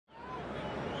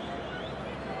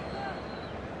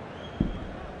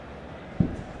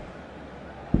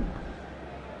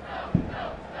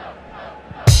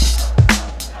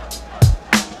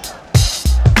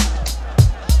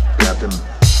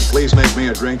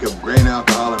a drink of grain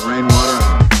alcohol and rainwater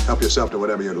and help yourself to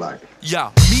whatever you'd like.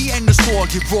 Yeah, me and the store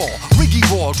get raw, Riggy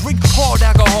raw, drink hard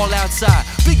alcohol outside.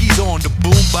 Biggie's on the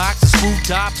boombox, the screw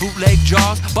top, bootleg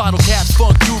jars, bottle caps,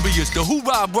 funk dubious, the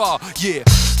hoorah-rah, yeah.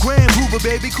 Grand Hoover,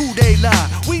 baby, cool day lie.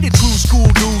 We the true school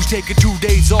dudes taking 2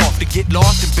 days off to get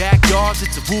lost in backyards.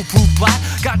 It's a foolproof plot.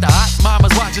 Got the hot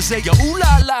mamas watching, say ya ooh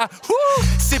la la. Woo!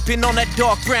 Sipping on that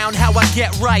dark brown, how I get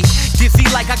right. Dizzy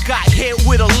like I got hit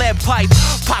with a lead pipe.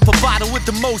 Pop a bottle with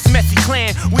the most messy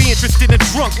clan. We interested and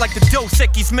drunk like the Dos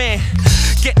Equis, man.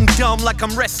 Getting dumb like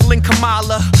I'm wrestling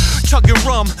Kamala. Chugging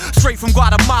rum straight from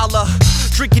Guatemala.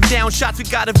 Drinking down shots, we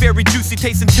got a very juicy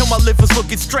taste until my liver's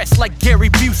looking stressed like Gary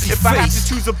Busey. If I have to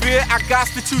choose a beer, I got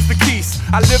to choose the Keys.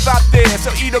 I live out there,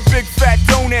 so eat a big fat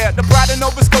donut. The pride in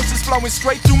Nova Scotia's flowing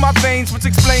straight through my veins, which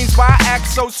explains why I act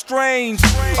so strange.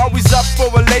 Always up for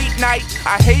a late night.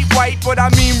 I hate white, but I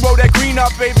mean roll that green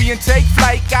up, baby, and take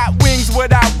flight. Got wings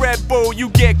without Red Bull, you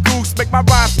get goose. Make my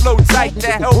rhymes flow tight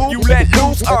to help you let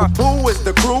loose. Who is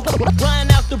the crew?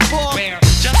 Flying out the bar.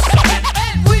 Just coming.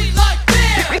 And we like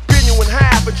beer. Genuine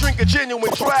half, but drink a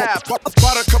genuine draft.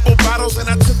 Bought a couple bottles and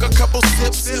I took a couple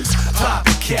sips. Pop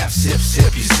the cap, sip,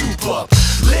 sip, you soup up.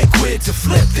 Liquid to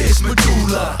flip this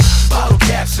medulla. Bottle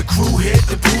caps, the crew hit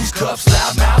the booze cups.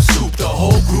 Loud mouth soup, the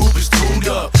whole group is tuned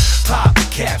up. Pop the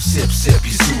cap, sip, sip,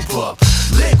 you soup up.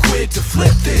 Liquid to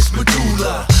flip this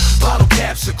medulla. Bottle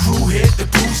caps, the crew hit the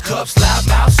booze cups. Loud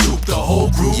mouth soup, the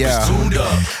whole group is tuned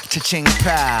up. Cha-ching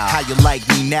pow, how you like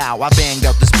me now? I banged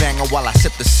out this banger while I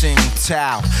sip the sing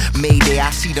towel. Mayday, I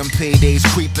see them paydays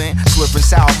creeping. Slurping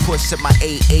sour puss at my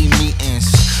AA meetings.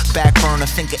 Backburner,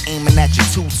 thinking aiming at your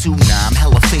tutu. Nah, I'm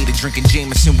hella faded, drinking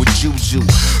Jameson with Juju.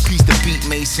 Piece the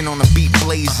Beatmason on a beat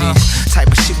blazing. Type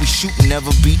of shit we shoot,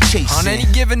 never be chasing. On any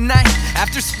given night,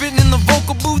 after spitting in the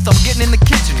vocal booth, I'm getting in the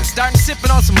kitchen and starting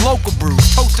sipping on some local brews.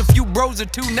 Toast a few bros or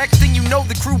two, next thing you know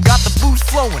the crew got the booze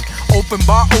flowing. Open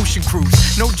bar ocean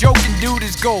cruise, no joking dude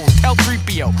is gold, tell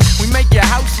 3PO. We make your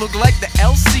house look like the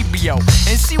LCBO.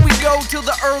 And see we go till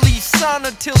the early sun,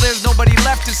 until there's nobody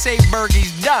left to say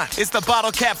Bergie's done. It's the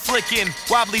bottle cap flicking,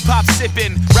 wobbly pop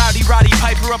sipping. Rowdy Roddy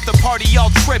Piper up the party, y'all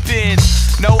tripping.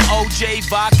 No OJ,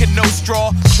 vodka, no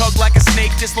straw. Chug like a snake,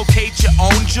 dislocate your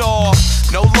own jaw.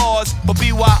 No laws, but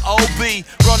BYOB.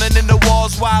 Running in the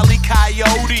walls, wily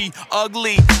coyote.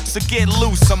 Ugly, so get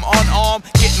loose, I'm unarmed.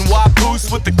 Getting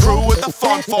waboose with the crew with the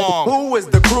fun farm. Who is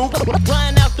the crew?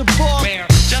 Flying out the bar.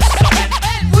 Just coming.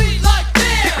 And we like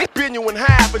beer. Genuine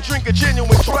half, but drink a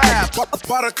genuine draft.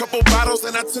 Bought a couple bottles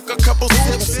and I took a couple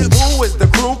sips. Who is the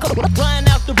crew? Flying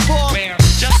out the bar.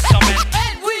 Just coming.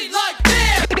 And we like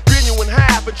beer. Genuine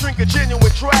half, but drink a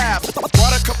genuine draft.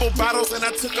 Bought a couple bottles and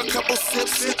I took a couple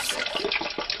sips.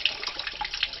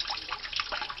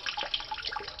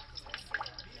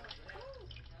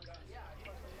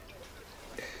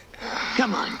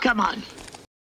 Come on, come on.